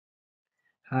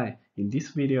Hi, in this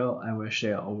video I will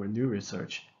share our new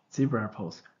research,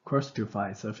 ZebraPose, Coarse to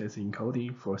find surface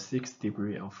encoding for 6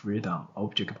 degrees of freedom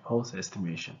object pose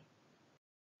estimation.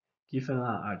 Given an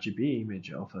RGB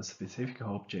image of a specific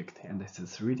object and its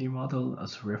 3D model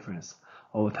as reference,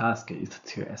 our task is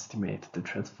to estimate the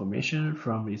transformation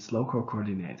from its local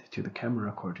coordinate to the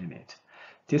camera coordinate.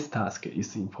 This task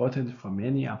is important for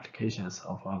many applications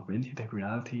of augmented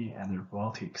reality and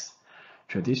robotics.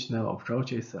 Traditional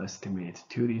approaches estimate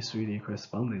 2D 3D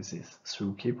correspondences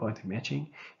through keypoint matching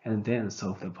and then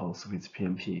solve the pose with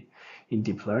PMP. In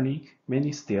deep learning,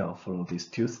 many still follow this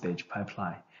two-stage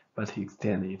pipeline, but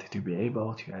extend it to be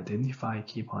able to identify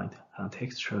keypoint on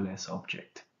textureless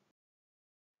object.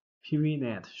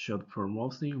 PVNet showed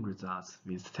promising results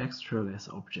with textureless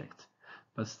objects,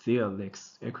 but still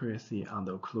lacks accuracy on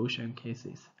the occlusion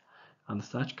cases. Under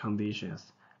such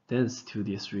conditions, dense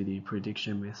 2D 3D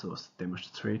prediction methods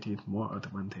demonstrated more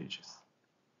advantages.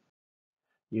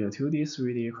 In a 2D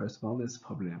 3D correspondence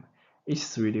problem, each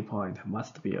 3D point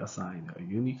must be assigned a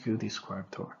unique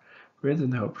descriptor.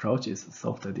 Recent approaches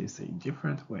solved this in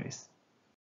different ways.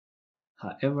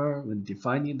 However, when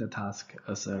defining the task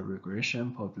as a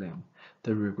regression problem,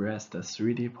 the regressed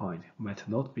 3D point might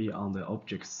not be on the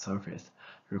object's surface,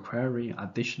 requiring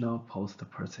additional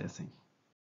post-processing.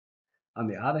 On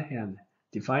the other hand,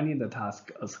 defining the task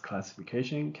as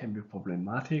classification can be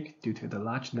problematic due to the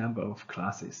large number of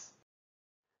classes.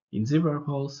 In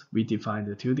ZebraPose, we defined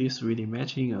the 2D 3D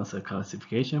matching as a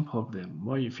classification problem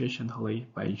more efficiently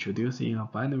by introducing a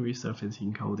binary surface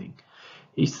encoding.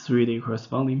 Each 3D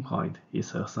corresponding point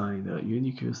is assigned a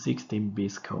unique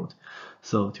 16-bit code,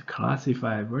 so to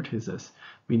classify vertices,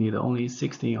 we need only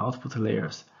 16 output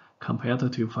layers, compared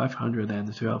to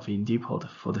 512 in depot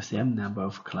for the same number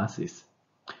of classes.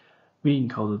 We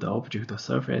encode the object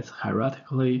surface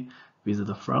hierarchically, with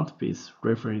the front bits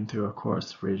referring to a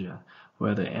coarse region,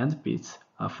 while the end bits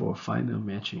are for final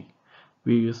matching.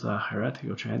 We use a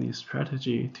hierarchical training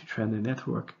strategy to train the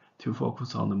network to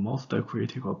focus on the most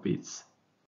critical bits.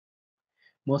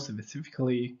 More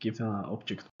specifically, given an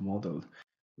object model,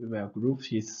 we will group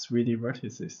its 3D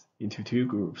vertices into 2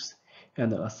 groups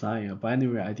and assign a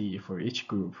binary ID for each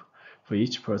group. For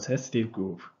each processed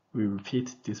group, we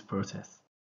repeat this process.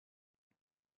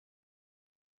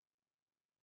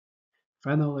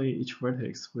 Finally, each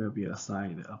vertex will be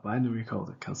assigned a binary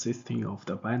code consisting of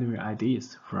the binary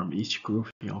IDs from each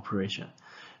grouping operation.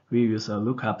 We use a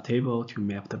lookup table to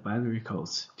map the binary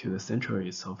codes to the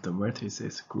centroids of the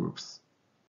vertices groups.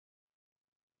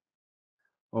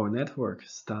 Our network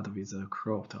starts with a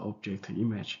cropped object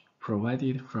image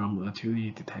provided from a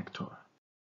 2D detector.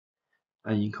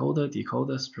 An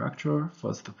encoder-decoder structure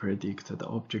first predicts the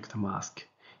object mask,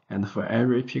 and for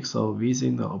every pixel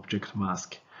within the object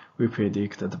mask, we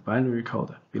predict the binary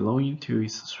code belonging to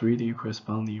its 3D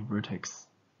corresponding vertex.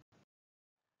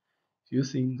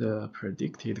 Using the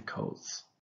predicted codes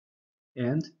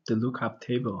and the lookup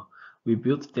table, we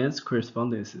built dense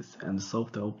correspondences and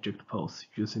solved the object pose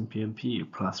using PMP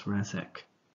plus RANSAC.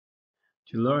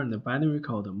 To learn the binary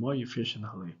code more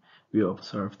efficiently, we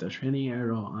observed the training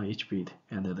error on each bit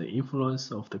and the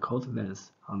influence of the code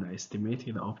length on the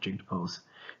estimated object pose.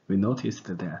 We noticed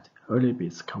that early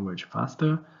bits converge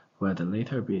faster, while the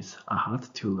later bits are hard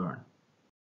to learn.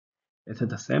 At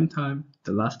the same time,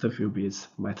 the last few bits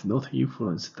might not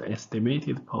influence the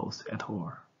estimated pose at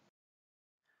all.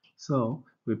 So,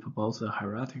 we propose a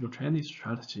hierarchical training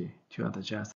strategy to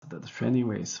adjust the training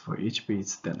weights for each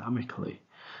bit dynamically,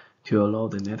 to allow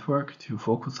the network to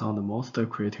focus on the most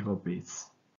critical bits.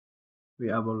 We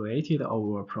evaluated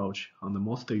our approach on the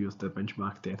most used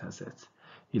benchmark datasets.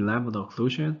 In lambda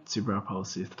occlusion,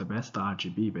 ZebraPose is the best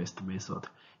RGB-based method,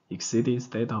 exceeding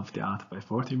state-of-the-art by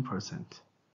 14%.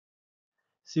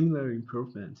 Similar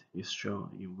improvement is shown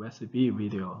in VCB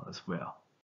video as well.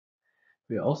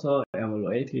 We also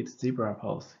evaluated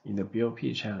ZebraPose in the BOP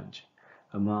challenge.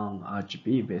 Among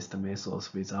RGB-based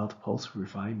methods without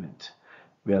post-refinement,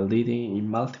 we are leading in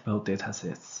multiple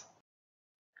datasets.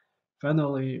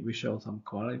 Finally, we show some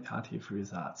qualitative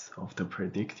results of the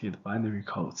predicted binary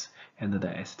codes and the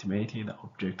estimated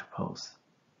object pose.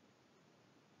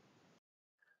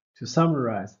 To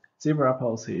summarize,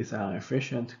 ZebraPose is an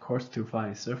efficient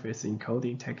coarse-to-fine surface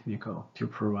encoding technique to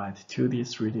provide 2D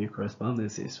 3D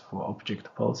correspondences for object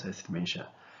pose estimation.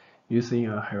 Using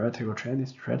a hierarchical training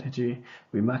strategy,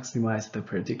 we maximize the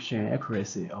prediction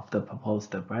accuracy of the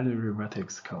proposed binary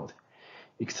vertex code.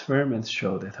 Experiments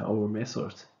show that our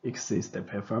methods exceed the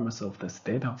performance of the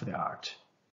state-of-the-art.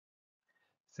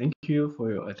 Thank you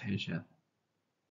for your attention.